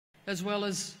as well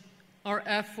as our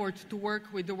effort to work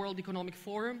with the World Economic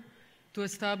Forum to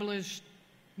establish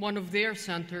one of their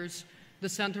centers, the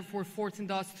Center for Fourth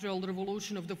Industrial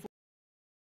Revolution of the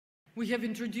We have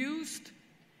introduced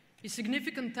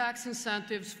significant tax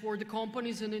incentives for the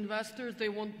companies and investors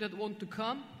that want to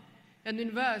come and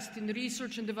invest in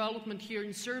research and development here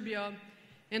in Serbia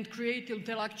and create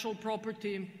intellectual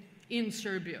property in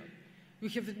Serbia. We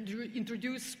have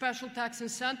introduced special tax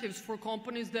incentives for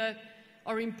companies that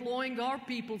are employing our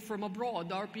people from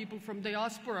abroad, our people from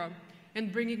diaspora,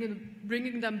 and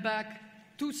bringing them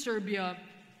back to Serbia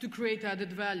to create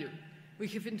added value. We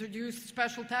have introduced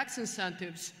special tax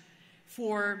incentives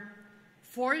for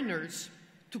foreigners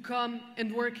to come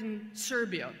and work in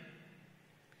Serbia.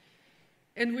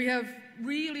 And we have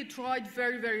really tried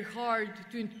very, very hard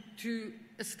to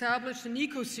establish an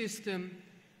ecosystem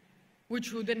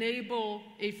which would enable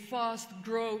a fast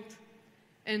growth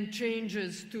and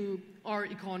changes to our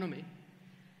economy.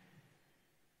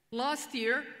 Last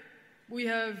year, we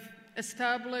have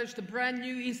established a brand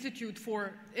new institute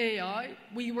for AI.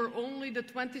 We were only the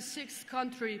 26th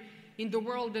country in the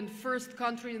world and first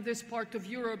country in this part of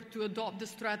Europe to adopt the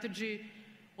strategy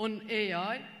on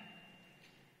AI.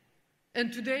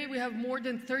 And today we have more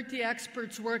than 30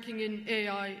 experts working in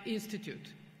AI Institute.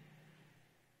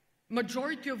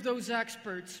 Majority of those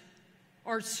experts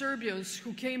are Serbians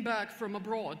who came back from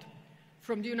abroad,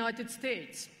 from the United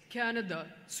States, Canada,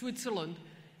 Switzerland,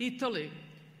 Italy,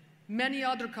 many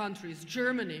other countries,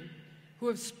 Germany, who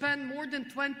have spent more than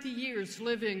 20 years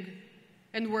living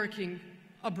and working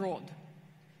abroad.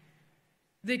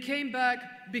 They came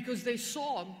back because they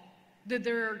saw that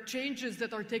there are changes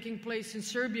that are taking place in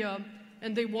Serbia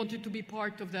and they wanted to be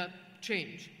part of that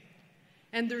change.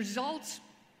 And the results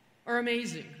are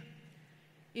amazing.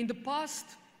 In the past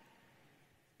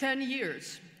 10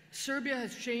 years, Serbia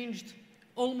has changed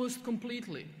almost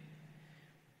completely.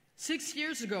 6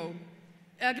 years ago,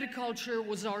 agriculture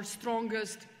was our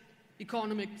strongest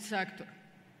economic sector.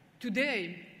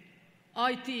 Today,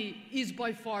 IT is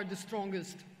by far the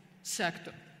strongest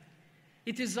sector.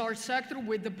 It is our sector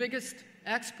with the biggest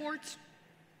exports,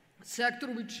 sector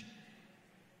which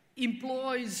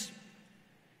employs,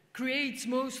 creates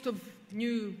most of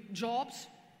new jobs,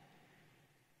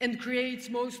 and creates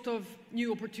most of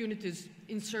new opportunities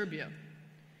in Serbia.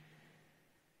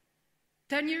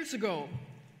 10 years ago,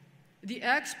 the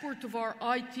export of our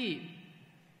IT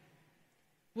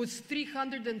was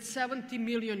 370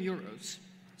 million euros.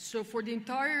 So for the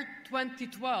entire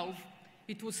 2012,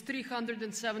 it was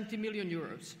 370 million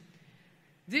euros.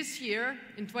 This year,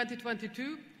 in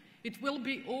 2022, it will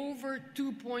be over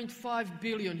 2.5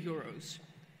 billion euros.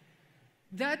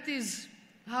 That is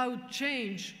how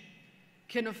change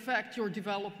can affect your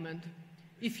development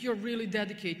if you're really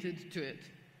dedicated to it.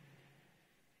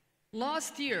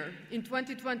 Last year, in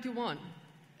 2021,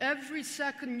 every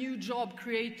second new job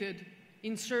created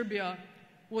in Serbia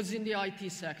was in the IT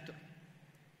sector.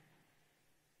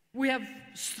 We have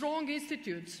strong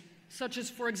institutes, such as,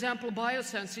 for example,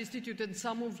 Biosense Institute, and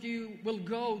some of you will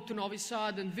go to Novi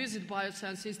Sad and visit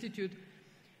Biosense Institute,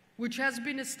 which has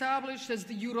been established as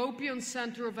the European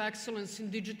Center of Excellence in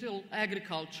Digital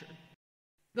Agriculture.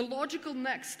 The logical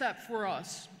next step for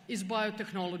us is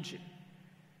biotechnology,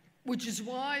 which is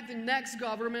why the next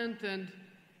government, and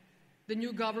the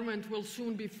new government will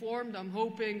soon be formed, I'm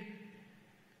hoping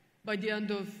by the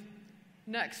end of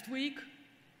next week.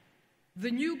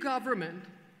 The new government,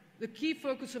 the key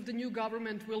focus of the new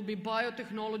government will be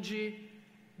biotechnology,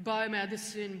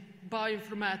 biomedicine,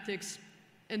 bioinformatics,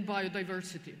 and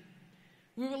biodiversity.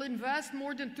 We will invest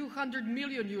more than 200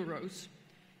 million euros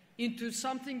into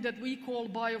something that we call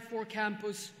Bio4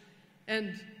 Campus,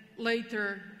 and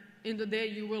later in the day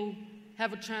you will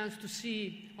have a chance to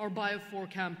see our Bio4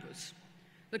 Campus.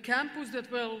 The campus that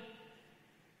will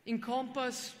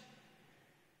encompass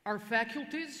our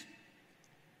faculties,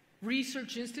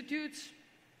 research institutes,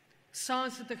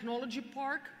 science and technology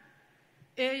park,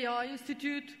 AI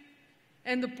Institute,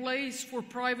 and a place for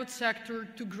private sector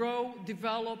to grow,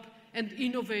 develop, and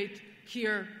innovate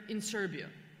here in Serbia.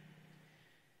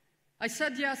 I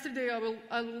said yesterday,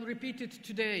 I will repeat it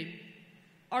today.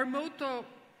 Our motto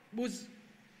was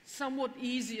somewhat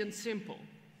easy and simple.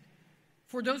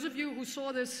 For those of you who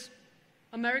saw this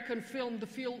American film, The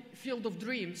Field of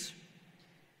Dreams,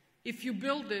 if you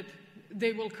build it,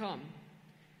 they will come.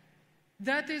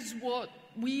 That is what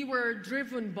we were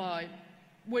driven by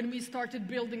when we started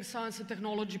building science and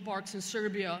technology parks in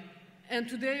Serbia, and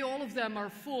today all of them are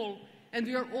full, and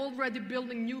we are already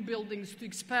building new buildings to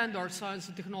expand our science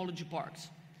and technology parks.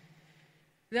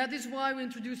 That is why we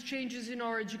introduced changes in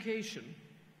our education.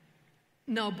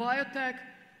 Now, biotech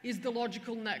is the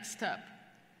logical next step.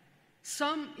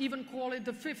 Some even call it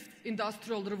the fifth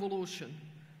industrial revolution.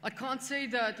 I can't say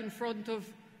that in front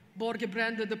of Borge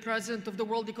Brende, the president of the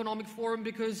World Economic Forum,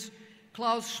 because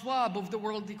Klaus Schwab of the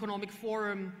World Economic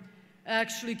Forum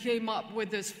actually came up with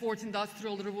this fourth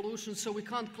industrial revolution, so we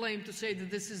can't claim to say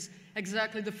that this is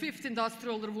exactly the fifth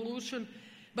industrial revolution,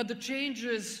 but the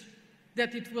changes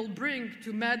that it will bring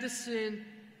to medicine,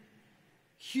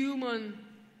 humankind,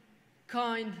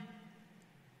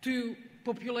 to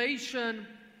population,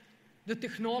 the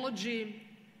technology,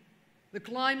 the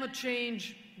climate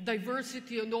change,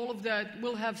 diversity, and all of that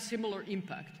will have similar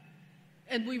impact.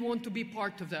 And we want to be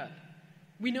part of that.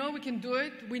 We know we can do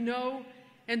it. We know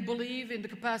and believe in the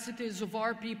capacities of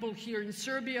our people here in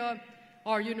Serbia,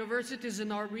 our universities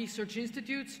and our research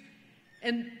institutes,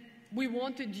 and we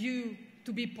wanted you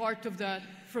to be part of that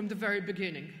from the very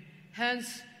beginning,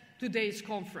 hence today's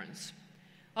conference.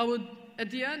 I would, at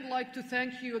the end, like to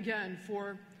thank you again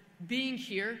for being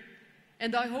here,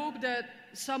 and I hope that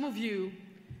some of you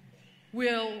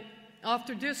will,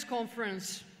 after this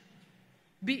conference,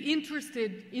 be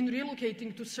interested in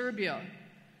relocating to Serbia,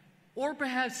 or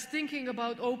perhaps thinking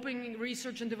about opening a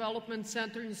research and development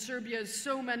center in Serbia, as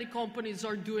so many companies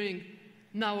are doing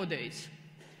nowadays.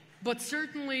 But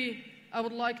certainly, I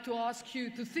would like to ask you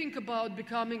to think about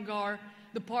becoming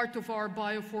the part of our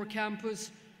Bio4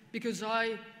 campus, because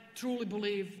I truly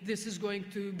believe this is going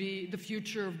to be the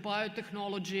future of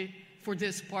biotechnology for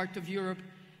this part of Europe,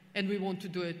 and we want to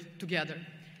do it together.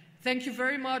 Thank you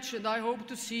very much, and I hope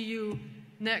to see you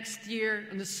next year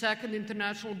in the second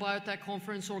International Biotech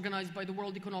Conference organized by the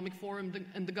World Economic Forum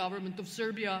and the government of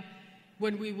Serbia,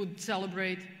 when we would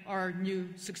celebrate our new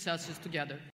successes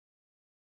together.